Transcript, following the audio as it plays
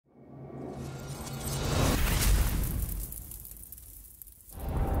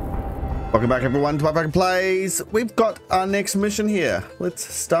Welcome back everyone to WhiteFalcon Plays. We've got our next mission here.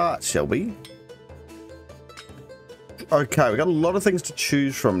 Let's start, shall we? Okay, we've got a lot of things to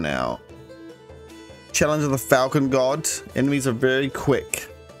choose from now. Challenge of the Falcon God. Enemies are very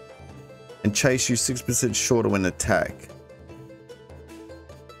quick and chase you 6% shorter when attack.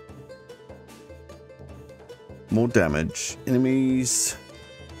 More damage. Enemies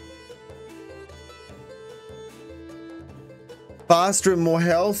faster and more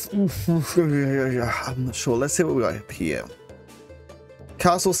health. I'm not sure. Let's see what we got up here.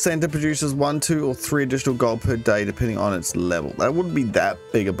 Castle Center produces 1, 2, or 3 additional gold per day depending on its level. That wouldn't be that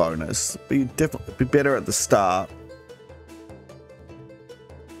big a bonus, but you'd definitely be better at the start.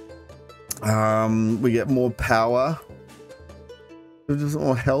 We get more power. There's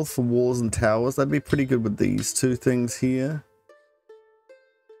more health for walls and towers. That'd be pretty good with these two things here.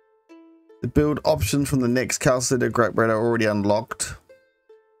 The build options from the next Castle Center Great Bread are already unlocked.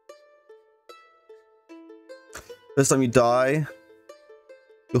 First time you die.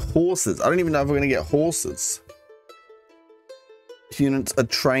 The horses. I don't even know if we're going to get horses. Units are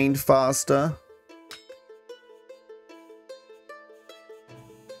trained faster.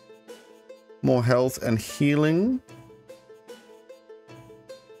 More health and healing.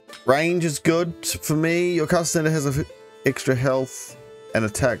 Range is good for me. Your Castle Center has extra health and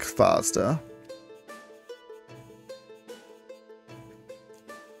attack faster.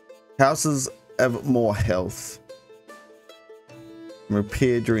 Houses have more health.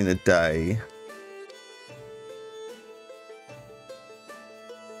 Repair during the day.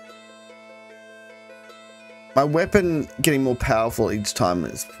 My weapon getting more powerful each time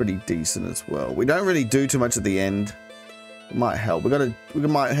is pretty decent as well. We don't really do too much at the end. It might help. We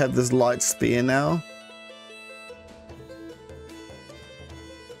might have this light spear now.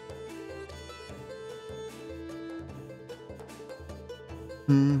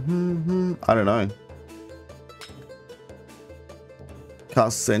 I don't know.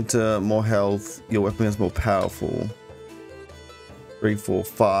 Castle Center, more health. Your weapon is more powerful. 3, 4,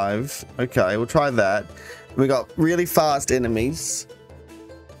 5. Okay, we'll try that. We got really fast enemies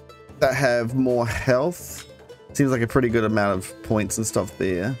that have more health. Seems like a pretty good amount of points and stuff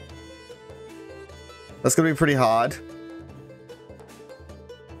there. That's gonna be pretty hard.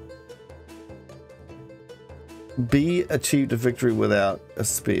 B achieved a victory without a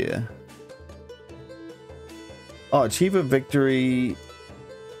spear. Oh, achieve a victory.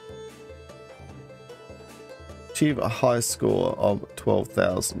 Achieve a high score of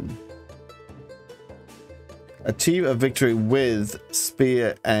 12,000. Achieve a victory with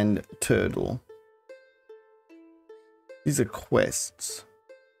spear and turtle. These are quests.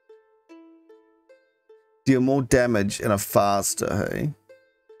 Deal more damage and are faster, hey?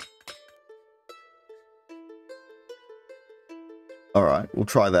 Alright, we'll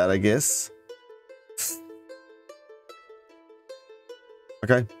try that, I guess.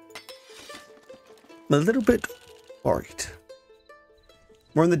 Okay. I'm a little bit worried.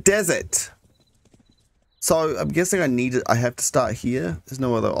 We're in the desert. So I'm guessing I have to start here. There's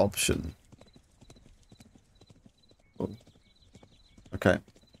no other option. Oh. Okay.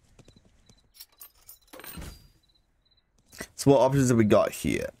 So what options have we got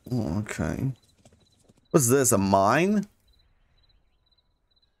here? Oh, okay. What's this? A mine?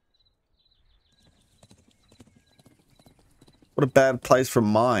 What a bad place for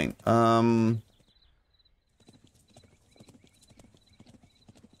mine.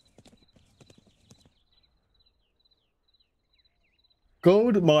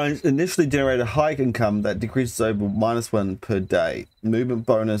 Gold mines initially generate a high income that decreases over -1 per day. Movement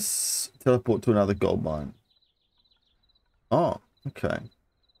bonus, teleport to another gold mine. Oh, okay.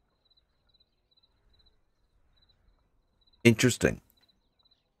 Interesting.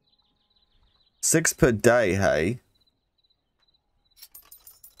 6 per day, hey?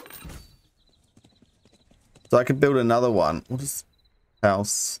 So I could build another one. What is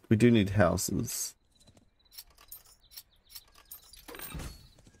house? We do need houses.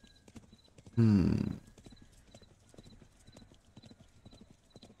 And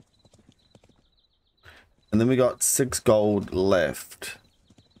then we got 6 gold left.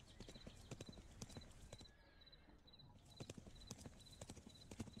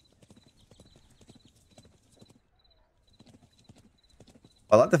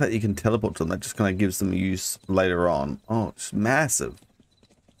 I like the fact you can teleport to them. That just kind of gives them use later on. Oh, it's massive.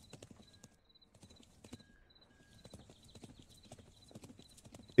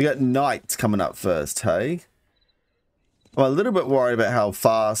 We got knights coming up first, hey? I'm a little bit worried about how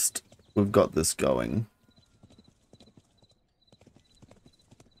fast we've got this going.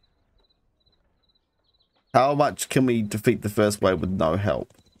 How much can we defeat the first wave with no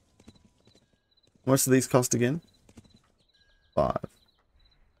help? How much do these cost again? 5.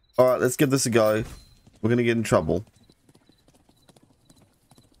 Alright, let's give this a go. We're gonna get in trouble.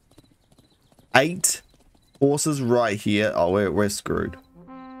 8 horses right here. Oh, we're screwed.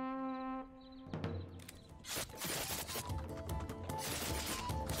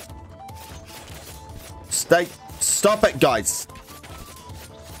 Stop it, guys.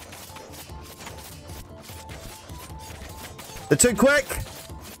 They're too quick.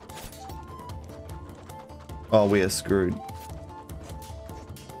 Oh, we are screwed.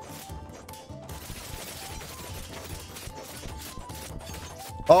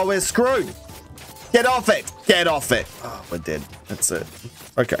 Oh, we're screwed. Get off it. Get off it. Oh, we're dead. That's it.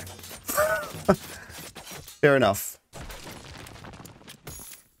 Okay. Fair enough.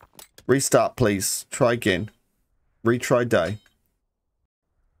 Restart, please. Try again. Retry day.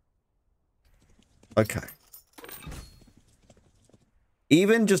 Okay.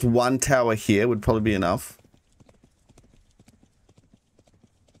 Even just one tower here would probably be enough.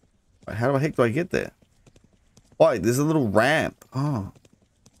 Wait, how the heck do I get there? Wait, there's a little ramp. Oh.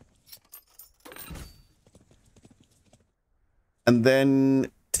 And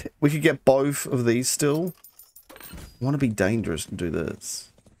then we could get both of these still. I want to be dangerous and do this.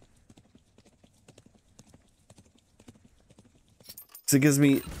 So it gives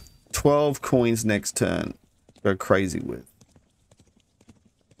me 12 coins next turn. Go crazy with.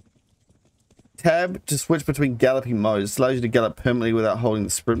 Tab to switch between galloping modes. Allows you to gallop permanently without holding the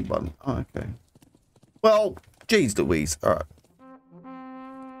sprint button. Oh, okay. Well, geez Louise. Alright.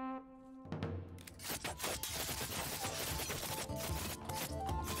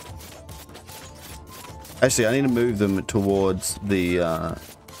 Actually, I need to move them towards the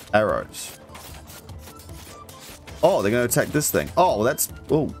arrows. Oh, they're going to attack this thing. Oh, well, that's...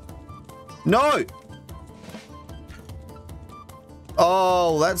 Oh. No!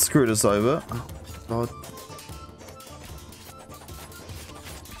 Oh, that screwed us over. Oh, God.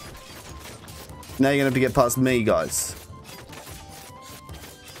 Now you're going to have to get past me, guys.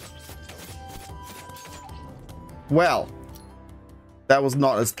 Well. That was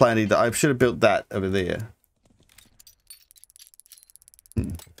not as planned either. I should have built that over there.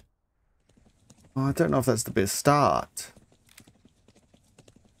 Oh, I don't know if that's the best start.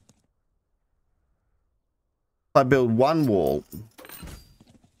 I build one wall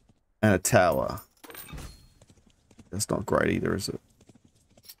and a tower. That's not great either, is it?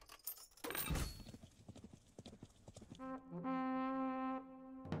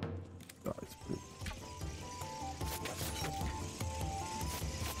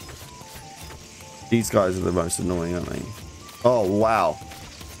 These guys are the most annoying, aren't they? Oh, wow.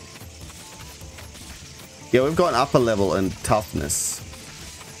 Yeah, we've got an upper level in toughness.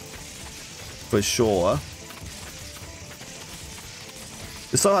 For sure.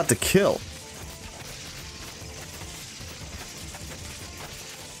 It's so hard to kill.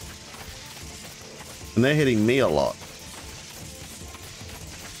 And they're hitting me a lot.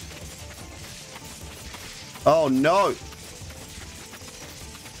 Oh, no!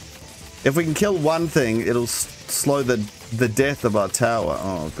 If we can kill one thing, it'll slow the death of our tower.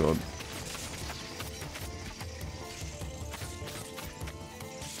 Oh, God.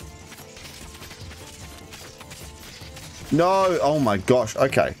 No! Oh, my gosh.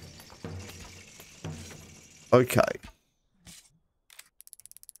 Okay. Okay.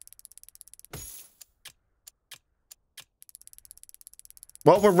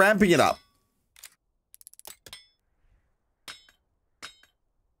 Well, we're ramping it up.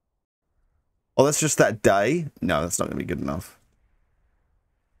 Oh, that's just that day? No, that's not going to be good enough.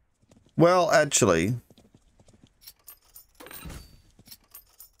 Well, actually...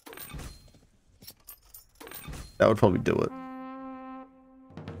 that would probably do it.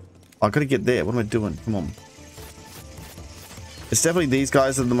 I've got to get there. What am I doing? Come on. It's definitely these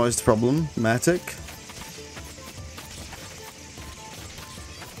guys are the most problematic.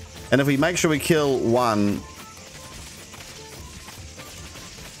 And if we make sure we kill one...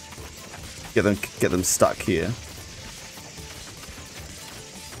 Get them stuck here.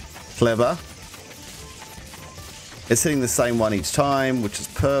 Clever. It's hitting the same one each time, which is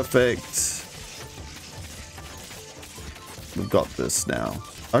perfect. We've got this now.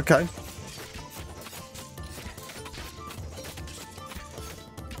 Okay.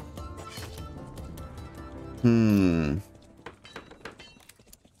 Hmm.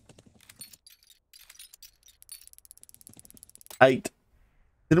 Eight.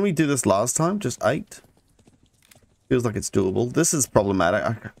 Didn't we do this last time? Just 8? Feels like it's doable. This is problematic.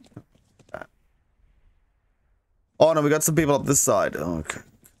 Okay. Oh no, we got some people up this side. Oh, okay.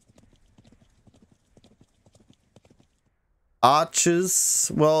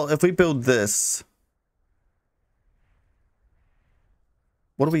 Archers. Well, if we build this,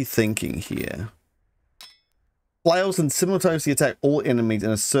 What are we thinking here? Flails can simultaneously attack all enemies in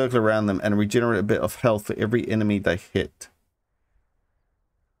a circle around them and regenerate a bit of health for every enemy they hit.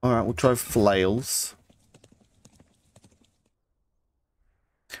 Alright, we'll try flails.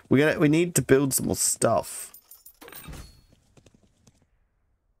 We need to build some more stuff.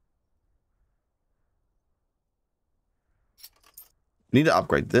 We need to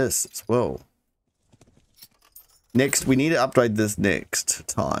upgrade this as well. Next, we need to upgrade this next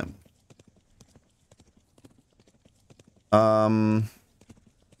time.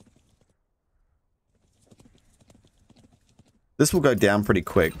 This will go down pretty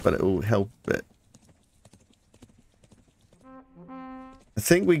quick, but it will help it. I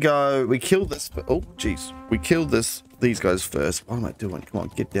think we kill this. Oh, jeez. We kill these guys first. What am I doing? Come on,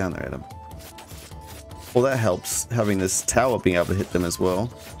 get down there, Adam. Well, that helps, having this tower being able to hit them as well.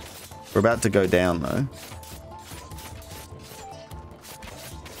 We're about to go down, though.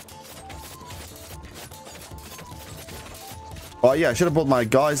 Oh, yeah, I should have brought my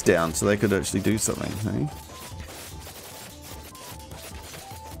guys down so they could actually do something, hey?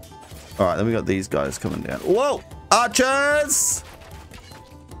 Alright, then we got these guys coming down. Whoa! Archers!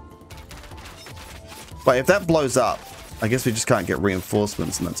 Wait, if that blows up, I guess we just can't get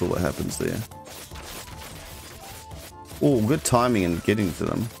reinforcements and that's all that happens there. Oh, good timing in getting to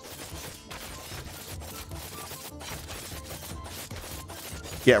them.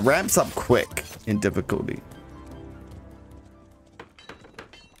 Yeah, ramps up quick in difficulty.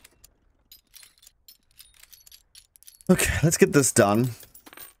 Okay, let's get this done.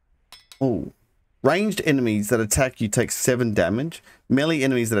 Oh, ranged enemies that attack you take 7 damage. Melee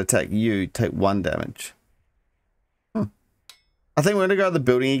enemies that attack you take 1 damage. Huh. I think we're gonna go to the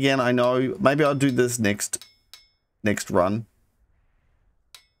building again. I know. Maybe I'll do this next run.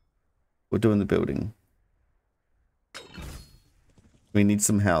 We're doing the building. We need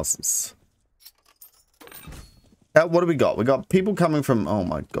some houses. What do we got? We got people coming from. Oh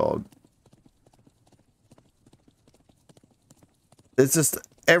my god. It's just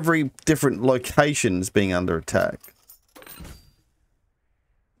every different location is being under attack.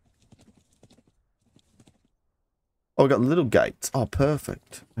 Oh, we got little gates. Oh,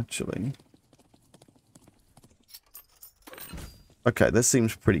 perfect, actually. Okay, this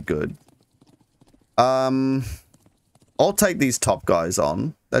seems pretty good. I'll take these top guys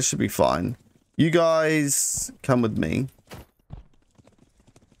on. That should be fine. You guys come with me.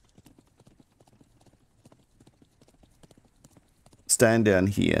 Stand down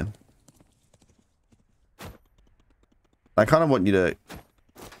here. I kind of want you to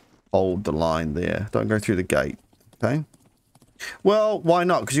hold the line there. Don't go through the gate. Okay? Well, why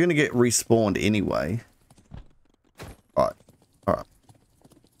not? Because you're going to get respawned anyway. Alright. Alright.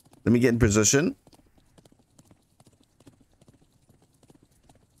 Let me get in position.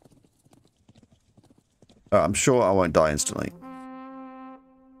 I'm sure I won't die instantly.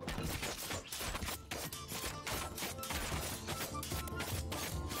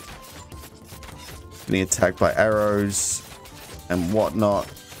 Getting attacked by arrows and whatnot.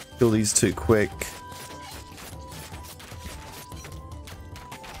 Kill these two quick.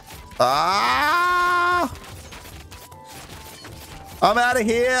 Ah! I'm out of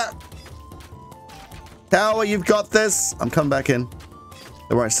here. Tower, you've got this. I'm coming back in.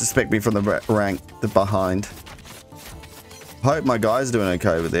 They won't suspect me from the rank, the behind. Hope my guy's doing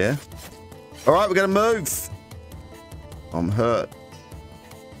okay over there. All right, we're gonna move. I'm hurt.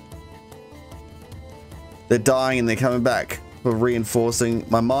 They're dying and they're coming back for reinforcing.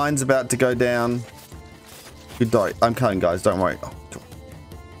 My mine's about to go down. Good die. I'm coming, guys. Don't worry. Oh, God.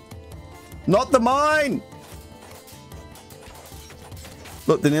 Not the mine!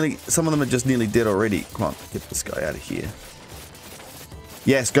 Look, they're nearly. Some of them are just nearly dead already. Come on, get this guy out of here.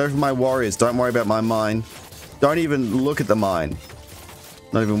 Yes, go for my warriors. Don't worry about my mine. Don't even look at the mine.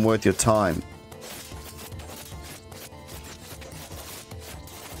 Not even worth your time.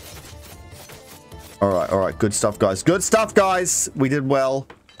 All right. Good stuff, guys. Good stuff, guys. We did well.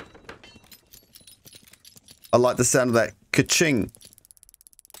 I like the sound of that ka-ching.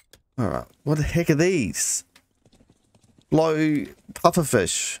 All right. What the heck are these? Blow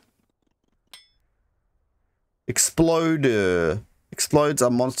pufferfish. Exploder. Explodes are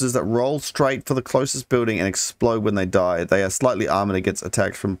monsters that roll straight for the closest building and explode when they die. They are slightly armored against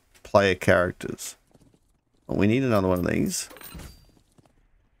attacks from player characters. Well, we need another one of these.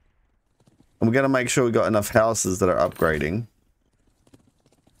 And we're going to make sure we got enough houses that are upgrading.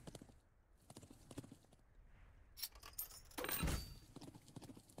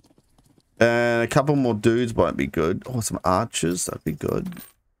 And a couple more dudes might be good. Oh, some archers. That'd be good.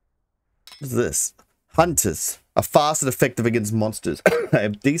 What's this? Hunters are fast and effective against monsters. They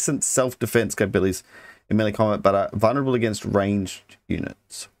have decent self-defense capabilities in melee combat, but are vulnerable against ranged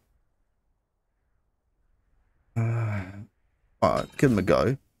units. Alright, give them a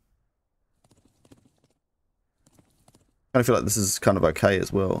go. I feel like this is kind of okay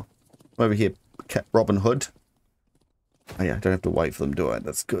as well. Over here, Robin Hood. Oh yeah, I don't have to wait for them, do I?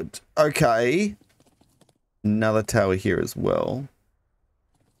 That's good. Okay. Another tower here as well.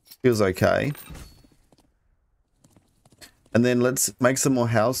 Feels okay. And then let's make some more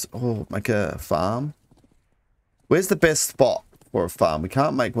house. Oh, make a farm. Where's the best spot for a farm? We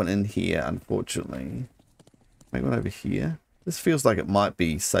can't make one in here, unfortunately. Make one over here. This feels like it might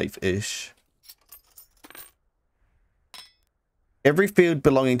be safe-ish. Every field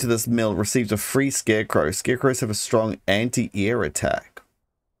belonging to this mill receives a free scarecrow. Scarecrows have a strong anti-air attack.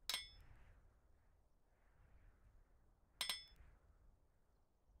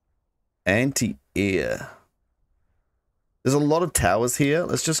 Anti-air. There's a lot of towers here.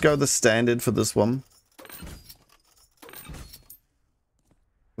 Let's just go the standard for this one.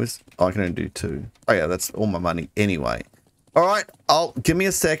 Oh, I can only do 2. Oh yeah, that's all my money anyway. All right, give me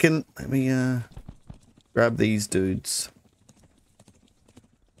a second. Let me grab these dudes.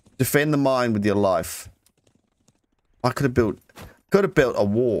 Defend the mine with your life. I could have built a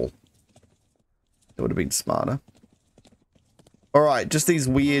wall. That would have been smarter. All right, just these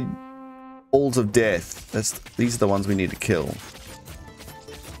weird balls of death. These are the ones we need to kill.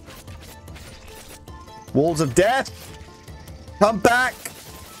 Walls of death. Come back.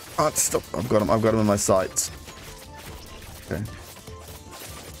 Oh, stop. I've got them in my sights. Okay.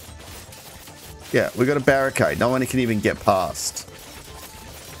 Yeah, we got a barricade. No one can even get past.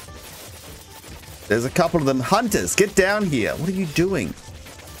 There's a couple of them. Hunters, get down here. What are you doing?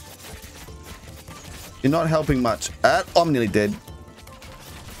 You're not helping much. I'm nearly dead.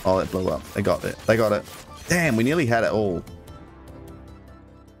 Oh, that blew up. They got it. They got it. Damn, we nearly had it all.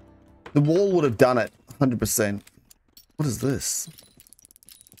 The wall would have done it. 100%. What is this?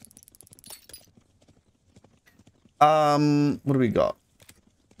 What do we got?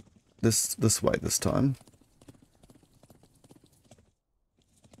 This way this time.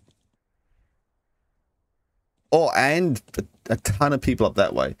 Oh, and a ton of people up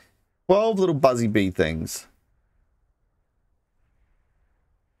that way. 12 little buzzy bee things.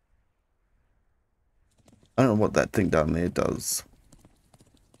 I don't know what that thing down there does.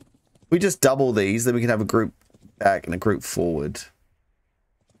 We just double these, then we can have a group back and a group forward.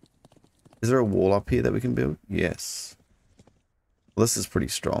 Is there a wall up here that we can build? Yes. Well, this is pretty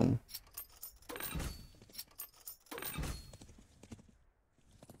strong.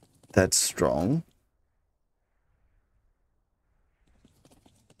 That's strong.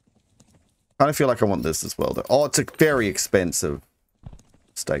 I kind of feel like I want this as well, though. Oh, it's very expensive.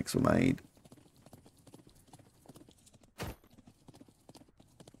 Mistakes were made.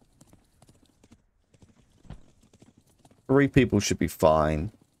 Three people should be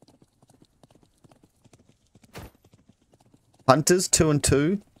fine. Hunters, 2 and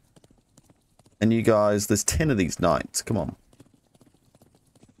 2. And you guys, there's 10 of these knights. Come on.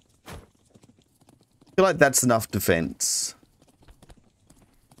 I feel like that's enough defense.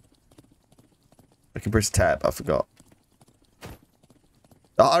 I can press tab. I forgot.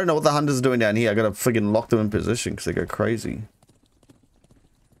 I don't know what the hunters are doing down here. I gotta friggin' lock them in position because they go crazy.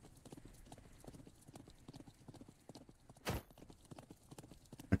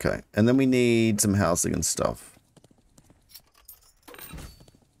 Okay, and then we need some housing and stuff.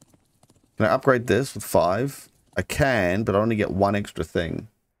 Can I upgrade this with 5? I can, but I only get 1 extra thing.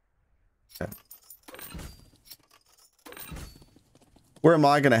 Okay. Where am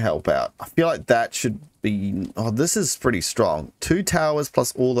I going to help out? I feel like that should be... Oh, this is pretty strong. 2 towers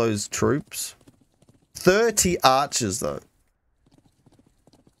plus all those troops. 30 archers, though.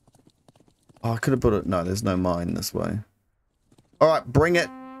 Oh, I could have put it... No, there's no mine this way. All right, bring it.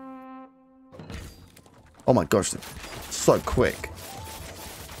 Oh my gosh, so quick.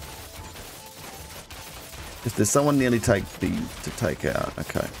 If there's someone nearly to take out,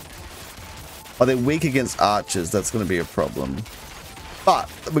 okay. Oh, they're weak against archers. That's going to be a problem. But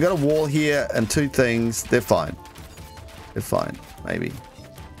we got a wall here and 2 things. They're fine. They're fine, maybe.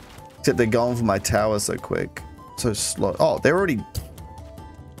 Except they're going for my tower so quick, so slow. Oh, they're already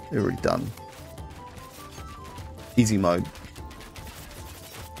done. Easy mode.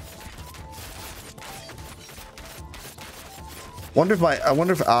 I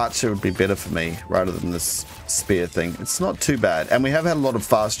wonder if archer would be better for me rather than this spear thing. It's not too bad, and we have had a lot of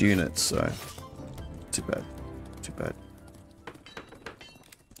fast units, so too bad, too bad.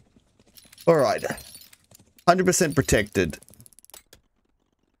 All right, 100% protected.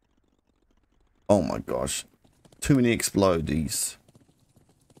 Oh my gosh. Too many explodies.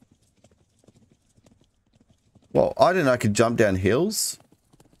 Well, I didn't know I could jump down hills.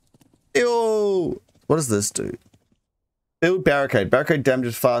 Ew! What does this do? Build barricade. Barricade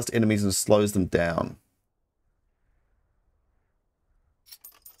damages fast enemies and slows them down.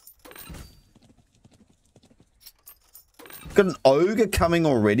 Got an ogre coming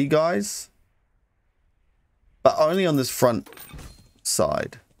already, guys. But only on this front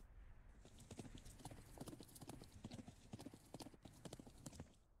side.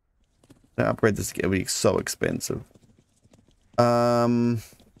 Now upgrade this again. It would be so expensive. 17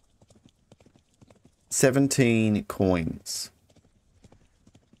 coins.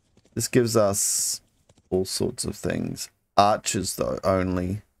 This gives us all sorts of things. Archers, though,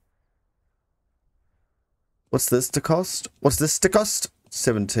 only. What's this to cost? What's this to cost?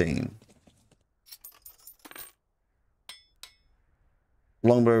 17.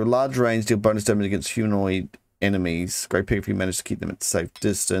 Longbow, large range, deal bonus damage against humanoid enemies. Great pick if you manage to keep them at safe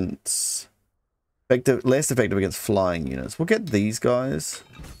distance. Effective, less effective against flying units. We'll get these guys.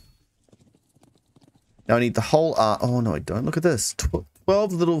 Now I need the whole oh no, I don't. Look at this.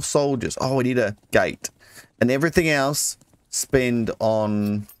 12 little soldiers. Oh, I need a gate. And everything else spend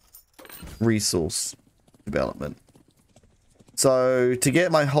on resource development. So to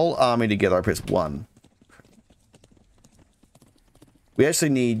get my whole army together, I press 1. We actually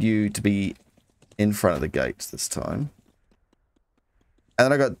need you to be in front of the gates this time. And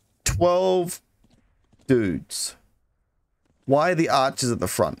then I got 12 dudes. Why are the archers at the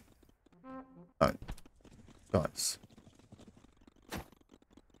front? Oh, guys.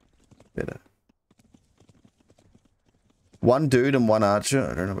 Better. One dude and one archer.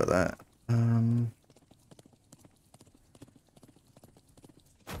 I don't know about that.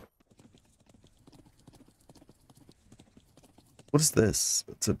 What is this?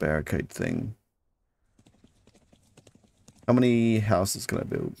 It's a barricade thing. How many houses can I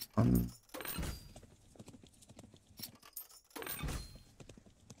build?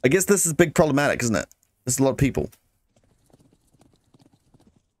 I guess this is big problematic, isn't it? There's a lot of people.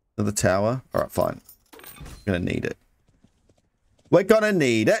 Another tower. All right, fine. We're gonna need it. We're gonna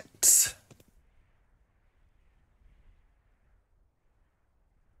need it.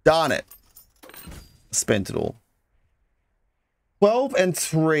 Darn it. Spent it all. 12 and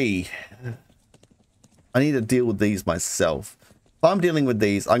 3. I need to deal with these myself. If I'm dealing with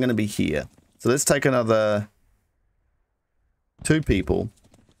these, I'm going to be here. So let's take another 2 people.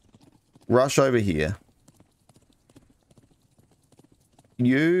 Rush over here.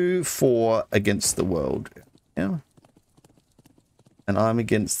 You 4 against the world. Yeah. And I'm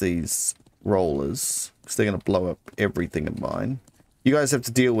against these rollers. Because they're going to blow up everything of mine. You guys have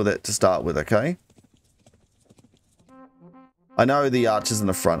to deal with it to start with, okay? I know the archers in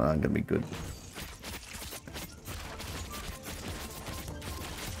the front aren't going to be good.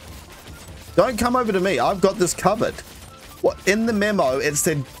 Don't come over to me. I've got this covered. What in the memo it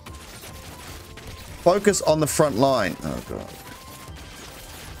said focus on the front line. Oh god.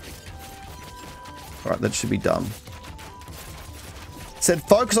 All right, that should be done. It said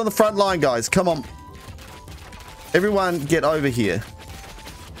focus on the front line, guys. Come on. Everyone get over here.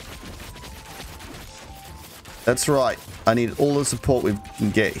 That's right. I need all the support we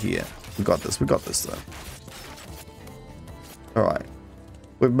can get here. We got this. We got this, though. All right.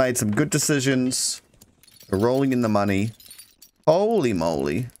 We've made some good decisions. We're rolling in the money. Holy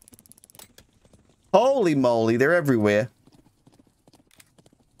moly. Holy moly. They're everywhere.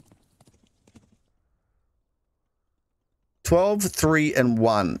 $12, 3, and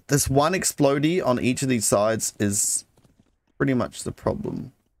 1. This one explodey on each of these sides is pretty much the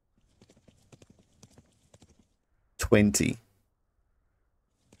problem. 20.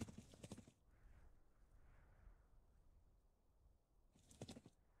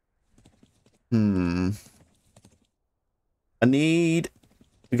 We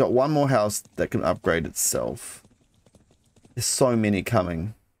got one more house that can upgrade itself. There's so many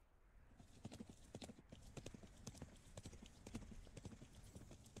coming.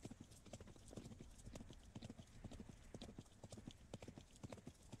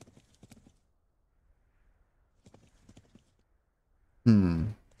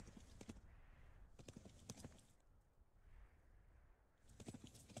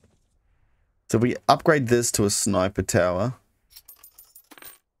 So we upgrade this to a sniper tower.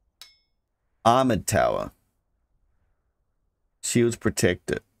 Armored tower. Shields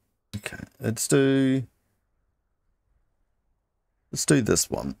protect it. Okay, let's do this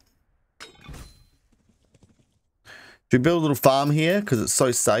one. Should we build a little farm here because it's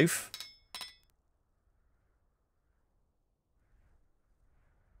so safe?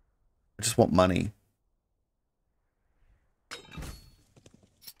 I just want money.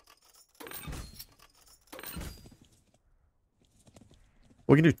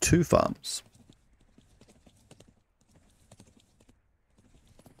 We can do 2 farms.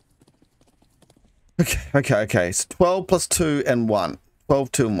 Okay. So 12 plus 2 and 1.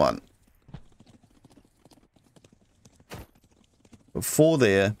 12, 2 and 1. 4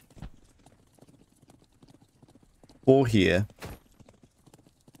 there. 4 here.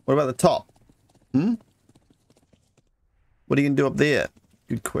 What about the top? What are you going to do up there?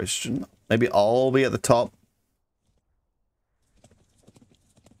 Good question. Maybe I'll be at the top.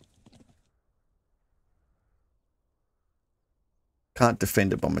 Can't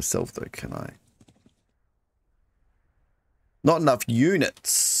defend it by myself though, can I? Not enough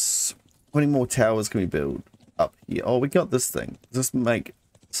units. How many more towers can we build up here? Oh, we got this thing. Does this make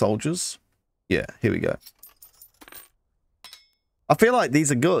soldiers? Yeah, here we go. I feel like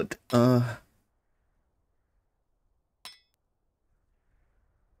these are good. Not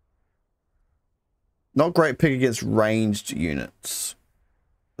great pick against ranged units.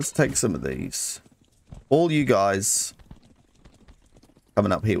 Let's take some of these. All you guys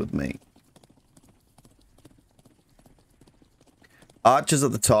coming up here with me. Archers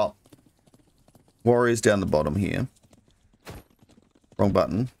at the top. Warriors down the bottom here. Wrong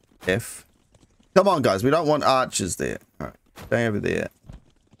button. F. Come on, guys. We don't want archers there. All right. Stay over there.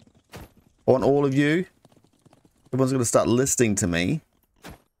 I want all of you. Everyone's going to start listening to me.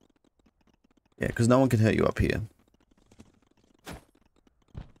 Yeah, because no one can hurt you up here.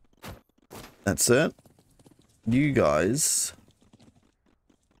 That's it. You guys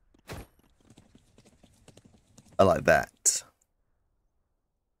are like that.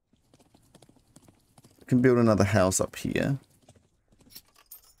 I can build another house up here.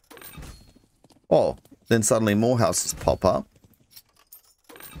 Oh, then suddenly more houses pop up.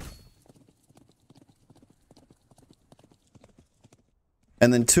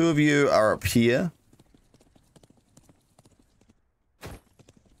 And then 2 of you are up here.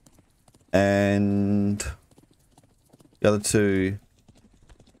 And the other 2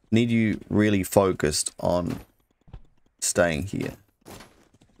 need you really focused on staying here.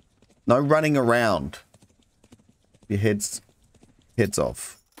 No running around. Your heads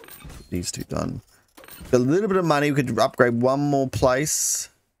off. These 2 done. A little bit of money, we could upgrade 1 more place.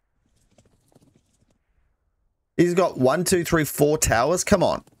 He's got 1, 2, 3, 4 towers. Come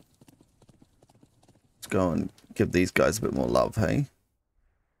on. Let's go and give these guys a bit more love, hey?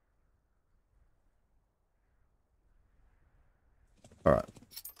 All right.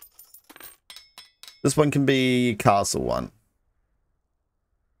 This one can be castle 1.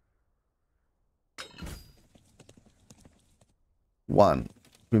 Can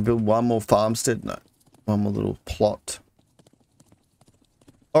we build 1 more farmstead? No. 1 more little plot.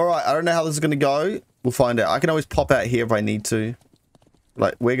 All right. I don't know how this is going to go. We'll find out. I can always pop out here if I need to.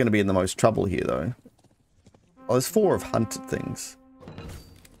 Like, we're going to be in the most trouble here, though. Oh, there's 4 of hunted things.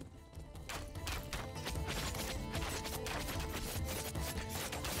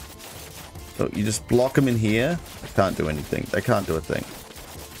 So you just block them in here. They can't do anything. They can't do a thing.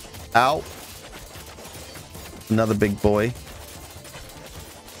 Ow. Another big boy.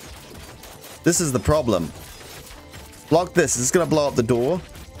 This is the problem. Block this. Is this going to blow up the door?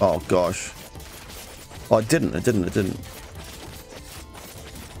 Oh, gosh. Oh, it didn't. It didn't. It didn't.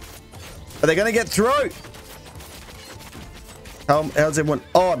 Are they going to get through? How's everyone?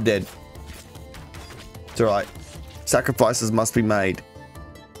 Oh, I'm dead. It's all right. Sacrifices must be made.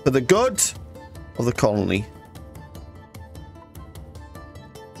 For the good of the colony.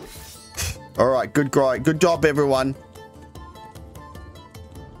 All right. Good job, everyone.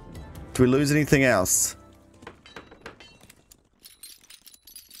 Do we lose anything else?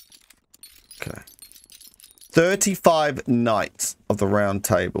 Okay. 35 knights of the round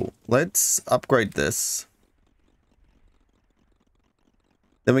table. Let's upgrade this.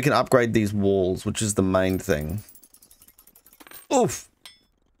 Then we can upgrade these walls, which is the main thing. Oof.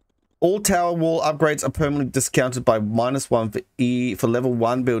 All tower wall upgrades are permanently discounted by -1 for level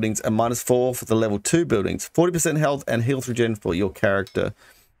 1 buildings and -4 for the level 2 buildings. 40% health and health regen for your character.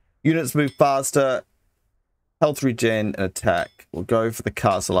 Units move faster. Health regen and attack. We'll go for the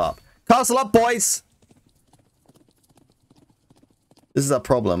castle up. Castle up, boys! This is our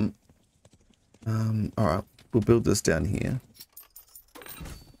problem. Alright. We'll build this down here.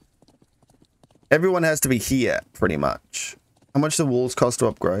 Everyone has to be here, pretty much. How much do the walls cost to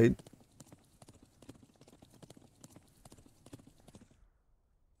upgrade?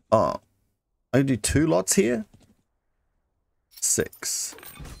 Oh. I can do 2 lots here? 6.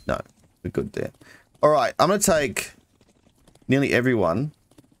 No, we're good there. Alright, I'm going to take nearly everyone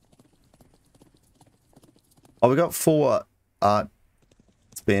Oh, we got 4 art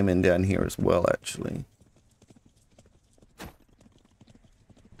spearmen down here as well, actually.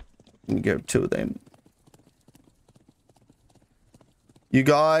 Let me grab 2 of them. You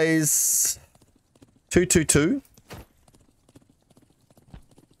guys... 222.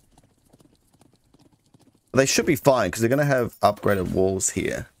 They should be fine because they're going to have upgraded walls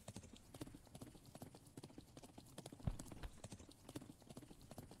here.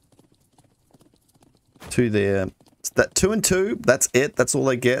 Two there. That 2 and 2. That's it. That's all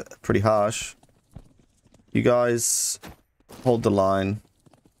they get. Pretty harsh. You guys hold the line.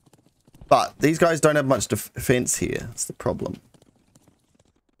 But these guys don't have much defense here. That's the problem.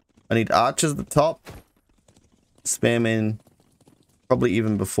 I need archers at the top. Spearmen. Probably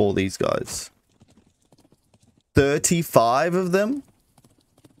even before these guys. 35 of them.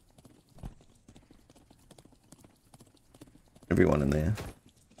 Everyone in there.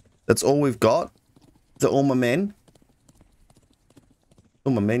 That's all we've got. Is it all my men?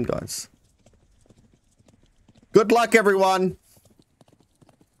 All my men, guys. Good luck, everyone.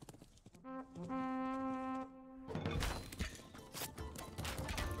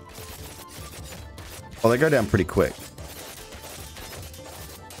 Oh, they go down pretty quick.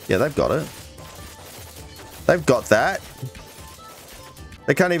 Yeah, they've got it. They've got that.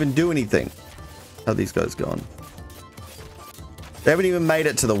 They can't even do anything. How are these guys gone? They haven't even made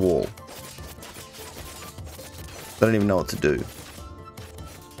it to the wall. They don't even know what to do.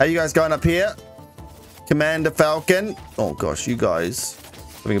 How you guys going up here? Commander Falcon. Oh gosh, you guys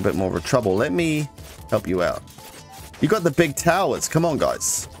having a bit more of a trouble. Let me help you out. You got the big towers. Come on,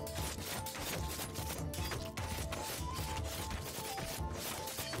 guys.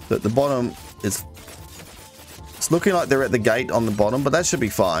 The bottom is... It's looking like they're at the gate on the bottom, but that should be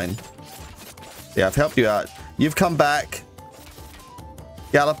fine. Yeah, I've helped you out. You've come back.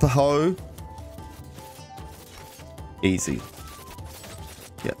 Gallop a hoe. Easy.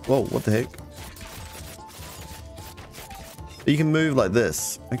 Yeah. Whoa, what the heck? You can move like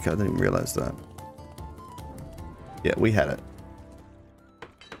this. Okay, I didn't even realize that. Yeah, we had it.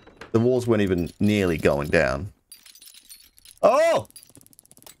 The walls weren't even nearly going down. Oh!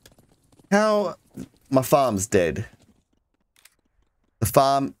 How... My farm's dead. The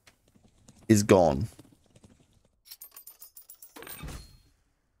farm is gone.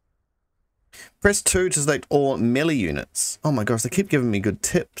 Press 2 to select all melee units. Oh my gosh, they keep giving me good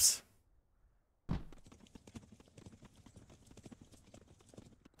tips.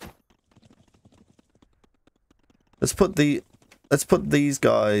 Let's put these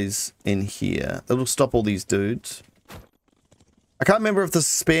guys in here. That'll stop all these dudes. I can't remember if the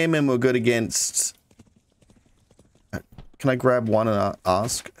spearmen were good against... Can I grab one and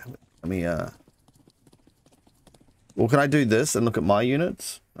ask? Let me, Well, can I do this and look at my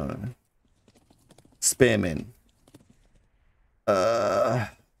units? I don't know. Spearmen. I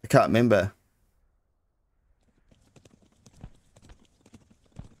can't remember.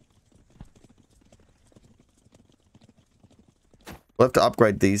 We'll have to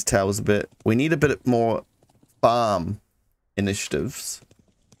upgrade these towers a bit. We need a bit more farm initiatives.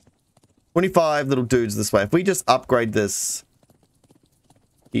 25 little dudes this way. If we just upgrade this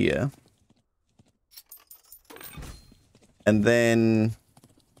here. And then...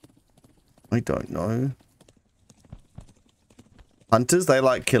 I don't know. Hunters, they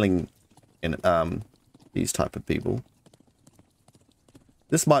like killing in these type of people.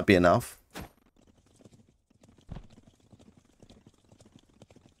 This might be enough.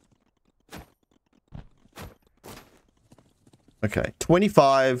 Okay,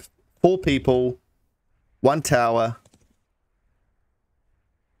 25, 4 people, 1 tower.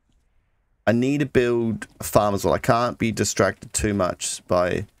 I need to build a farm as well. I can't be distracted too much by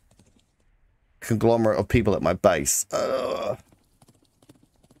a conglomerate of people at my base.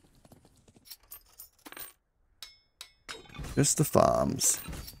 Just the farms.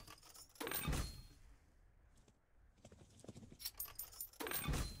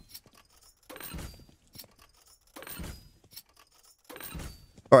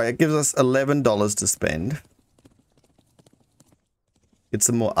 Alright, it gives us $11 to spend. Get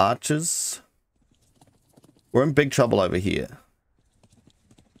some more archers. We're in big trouble over here.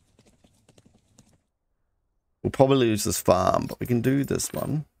 We'll probably lose this farm, but we can do this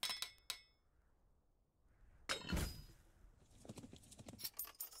one.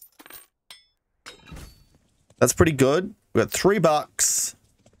 That's pretty good. We got $3.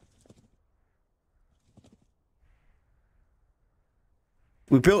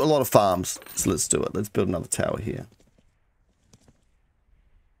 We built a lot of farms, so let's do it. Let's build another tower here.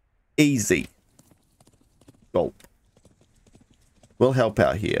 Easy. Gulp. We'll help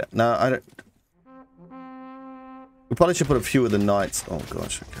out here. No, I don't... We probably should put a few of the knights. Oh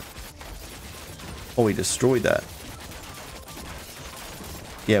gosh. Okay. Oh, we destroyed that.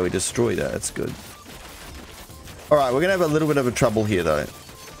 Yeah, we destroyed that. That's good. Alright, we're going to have a little bit of a trouble here, though.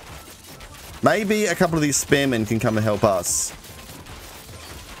 Maybe a couple of these spearmen can come and help us.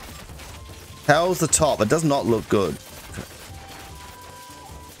 How's the top? It does not look good. Okay.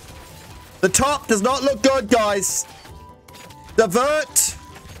 The top does not look good, guys. Divert.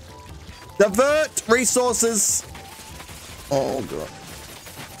 Divert resources. Oh, God.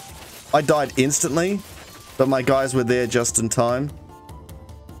 I died instantly, but my guys were there just in time.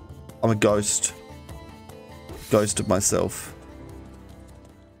 I'm a ghost. Ghost of myself.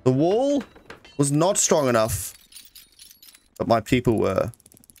 The wall was not strong enough, but my people were.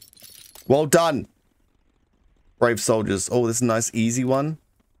 Well done, brave soldiers. Oh, this is a nice easy one.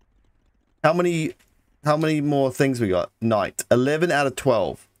 How many more things we got? Knight. 11 out of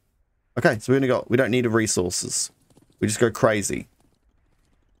 12. Okay, so we don't need the resources. We just go crazy.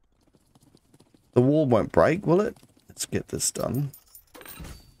 The wall won't break, will it? Let's get this done.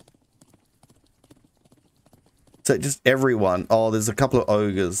 So just everyone. Oh, there's a couple of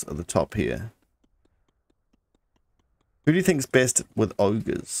ogres at the top here. Who do you think's best with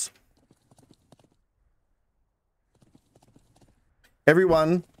ogres?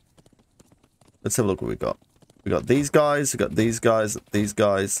 Everyone. Let's have a look what we got. We got these guys, we got these guys, these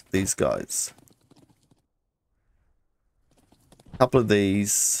guys, these guys. A couple of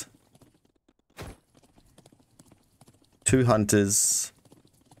these. 2 hunters.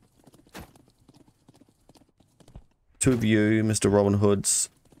 2 of you, Mr. Robin Hoods.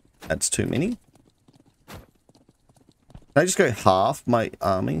 That's too many. Can I just go half my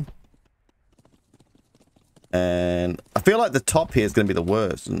army? And I feel like the top here is going to be the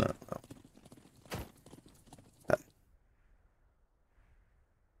worst, isn't it? Okay.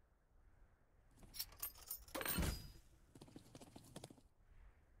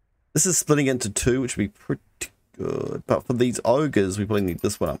 This is splitting into 2, which would be pretty good. But for these ogres, we probably need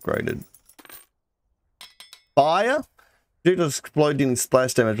this one upgraded. Fire? Due to exploding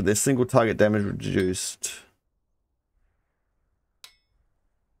splash damage with their single target damage reduced.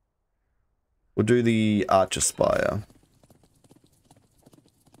 We'll do the Archer Spire.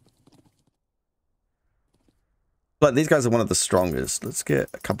 But these guys are one of the strongest. Let's get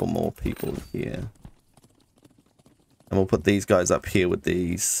a couple more people here. And we'll put these guys up here with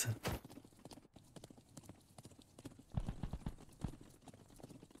these.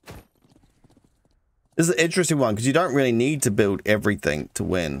 This is an interesting one because you don't really need to build everything to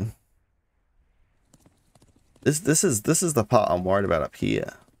win. This is the part I'm worried about up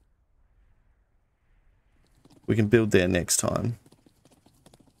here. We can build there next time.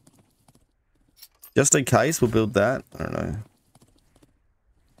 Just in case, we'll build that. I don't know.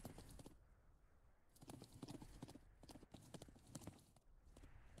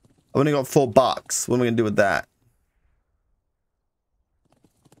 I've only got $4. What am I going to do with that?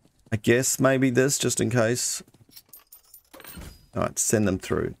 I guess maybe this, just in case. Alright, send them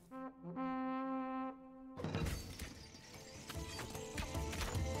through. Oh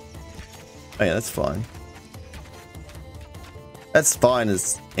yeah, that's fine. That's fine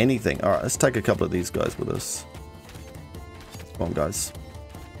as anything. Alright, let's take a couple of these guys with us. Come on, guys.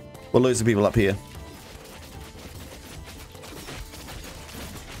 We're losing people up here.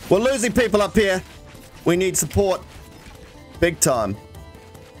 We're losing people up here. We need support. Big time.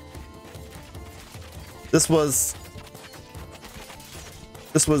 This was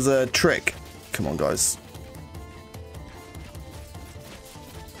a trick. Come on, guys.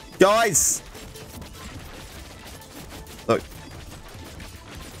 Guys! Look.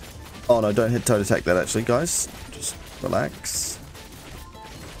 Oh no, don't hit toe attack that actually, guys. Just relax.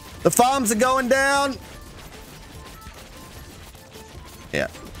 The farms are going down! Yeah.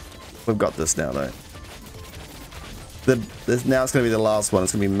 We've got this now, though. Now it's going to be the last one.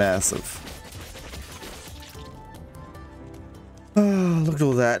 It's going to be massive. Oh, look at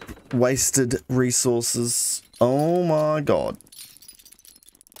all that. Wasted resources. Oh my god.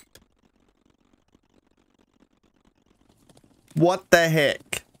 What the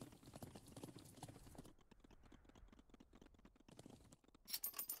heck?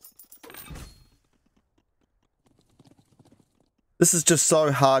 This is just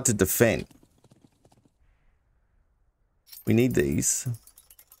so hard to defend. We need these.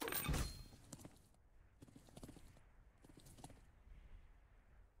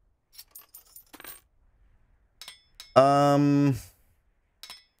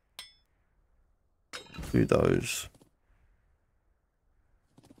 Do those.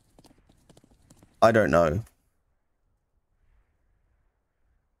 I don't know.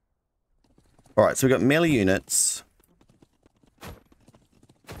 Alright, so we got melee units.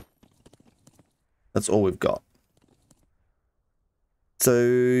 That's all we've got.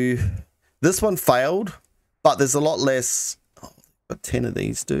 So this one failed, but there's a lot less. Oh, got 10 of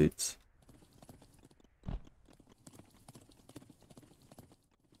these dudes.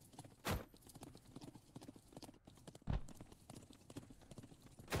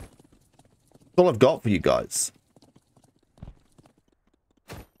 That's all I've got for you guys.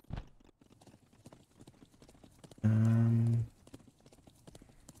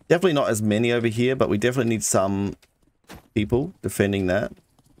 Definitely not as many over here, but we definitely need some people defending that.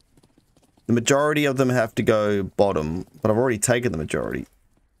 The majority of them have to go bottom, but I've already taken the majority.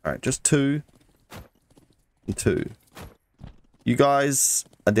 All right, just 2 and 2. You guys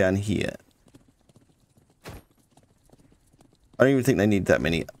are down here. I don't even think they need that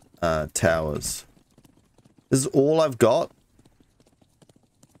many towers. This is all I've got.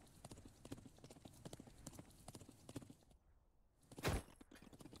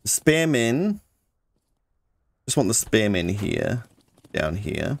 Spare men. Just want the spare men here. Down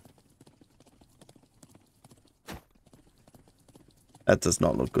here. That does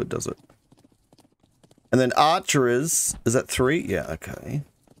not look good, does it? And then archers. Is that 3? Yeah, okay.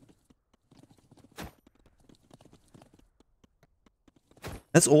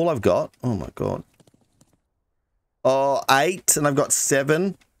 That's all I've got. Oh my god. Oh, 8, and I've got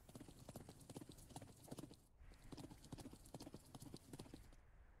 7.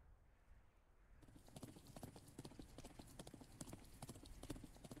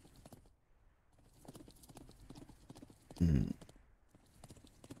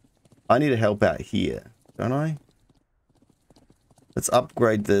 I need to help out here, don't I? Let's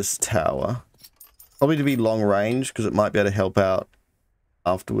upgrade this tower. Probably to be long range, because it might be able to help out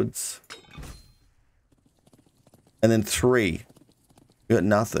afterwards. And then 3. We got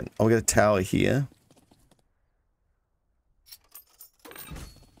nothing. Oh, we got a tower here.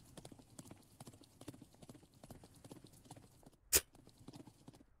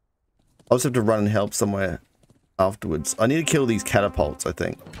 I'll just have to run and help somewhere afterwards. I need to kill these catapults, I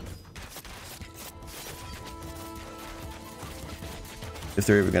think. If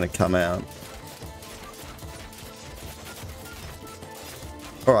they're ever going to come out.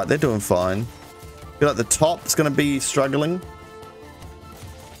 Alright, they're doing fine. I feel like the top's going to be struggling.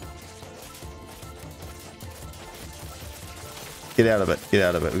 Get out of it. Get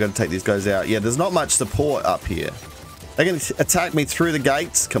out of it. We've got to take these guys out. Yeah, there's not much support up here. They're going to attack me through the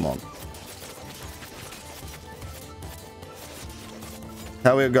gates. Come on.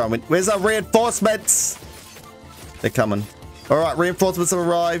 How are we going? Where's our reinforcements? They're coming. Alright, reinforcements have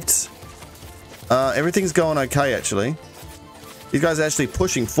arrived. Everything's going okay, actually. These guys are actually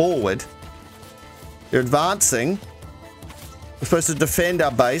pushing forward. They're advancing. We're supposed to defend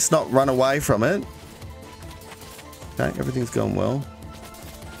our base, not run away from it. Okay, everything's going well.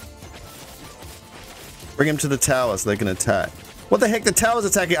 Bring them to the tower so they can attack. What the heck? The tower's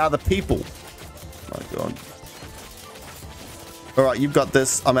attacking other people. Oh my god. Alright, you've got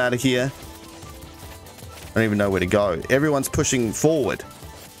this. I'm out of here. I don't even know where to go. Everyone's pushing forward.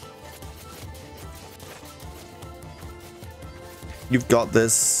 You've got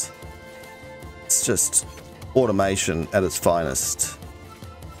this. It's just automation at its finest.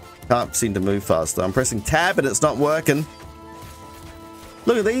 Can't seem to move faster. I'm pressing tab and it's not working.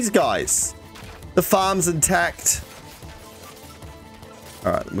 Look at these guys. The farm's intact.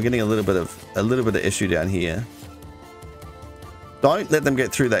 All right, we're getting a little bit of issue down here. Don't let them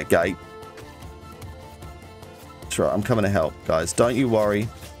get through that gate. That's right, I'm coming to help, guys. Don't you worry.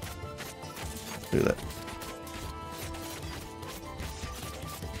 Do that.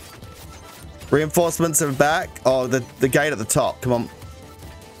 Reinforcements are back. Oh, the gate at the top. Come on.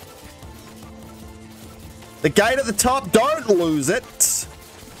 The gate at the top. Don't lose it.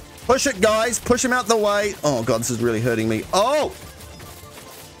 Push it, guys. Push him out the way. Oh, God, this is really hurting me. Oh!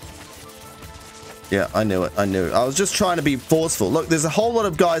 Yeah, I knew it. I knew it. I was just trying to be forceful. Look, there's a whole lot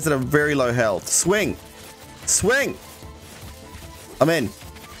of guys that have very low health. Swing. Swing. I'm in.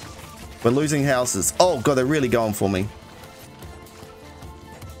 We're losing houses. Oh, God, they're really going for me.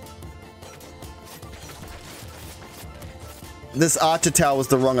 This archer tower was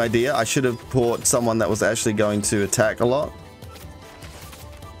the wrong idea. I should have brought someone that was actually going to attack a lot.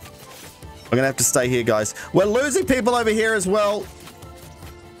 I'm going to have to stay here, guys. We're losing people over here as well.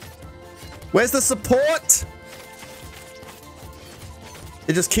 Where's the support?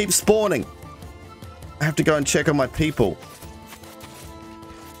 It just keeps spawning. I have to go and check on my people.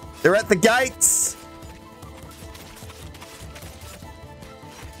 They're at the gates.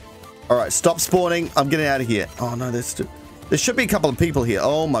 All right, stop spawning. I'm getting out of here. Oh, no, there should be a couple of people here.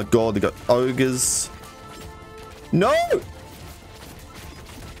 Oh, my God. They got ogres. No!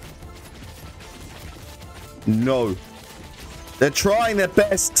 No. They're trying their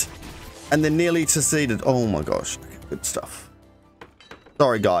best. And they nearly succeeded. Oh my gosh. Good stuff.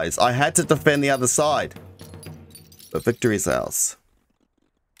 Sorry, guys. I had to defend the other side. But victory is ours.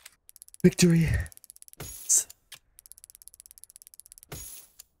 Victory.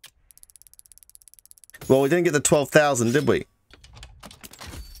 Well, we didn't get the 12,000, did we?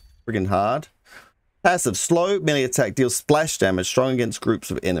 Friggin' hard. Passive. Slow melee attack deals splash damage. Strong against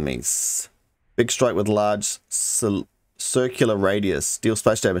groups of enemies. Big strike with large circular radius. Deals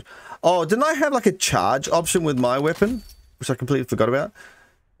splash damage. Oh, didn't I have like a charge option with my weapon? Which I completely forgot about.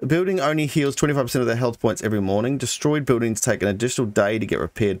 The building only heals 25% of their health points every morning. Destroyed buildings take an additional day to get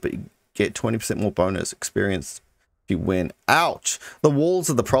repaired, but you get 20% more bonus experience if you win. Ouch! The walls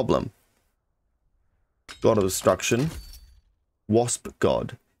are the problem. God of Destruction. Wasp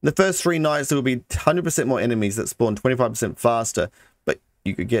God. In the first 3 nights, there will be 100% more enemies that spawn 25% faster, but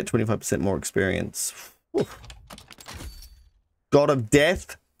you could get 25% more experience. Oof. God of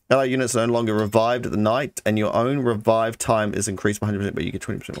Death. Allied units are no longer revived at the night, and your own revive time is increased by 100%, but you get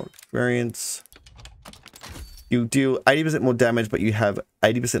 20% more experience. You deal 80% more damage, but you have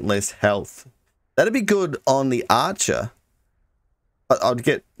 80% less health. That'd be good on the archer. I'd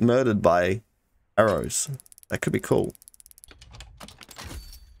get murdered by arrows. That could be cool.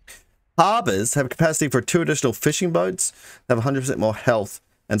 Harbors have capacity for 2 additional fishing boats. They have 100% more health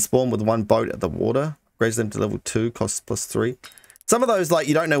and spawn with 1 boat at the water. Raise them to level 2, costs +3. Some of those, like,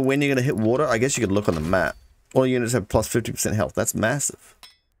 you don't know when you're going to hit water. I guess you could look on the map. All units have plus 50% health. That's massive.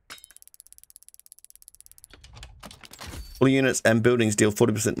 All units and buildings deal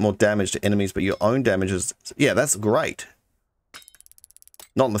 40% more damage to enemies, but your own damage is... Yeah, that's great.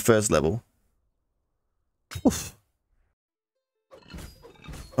 Not on the first level. Oof.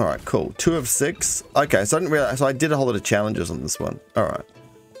 Alright, cool. 2 of 6. Okay, so I didn't realize... So I did a whole lot of challenges on this one. Alright.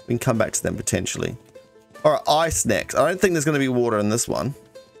 We can come back to them potentially. Alright, ice next. I don't think there's going to be water in this one.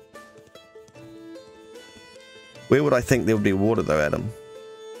 Where would I think there would be water though, Adam?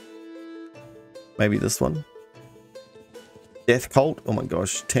 Maybe this one? Death Cult? Oh my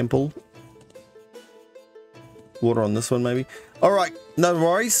gosh. Temple. Water on this one maybe? Alright, no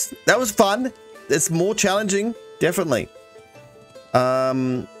worries. That was fun. It's more challenging. Definitely.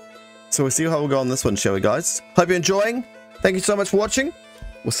 So we'll see how we'll go on this one, shall we, guys? Hope you're enjoying. Thank you so much for watching.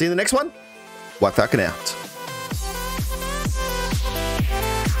 We'll see you in the next one. WhiteFalcon out.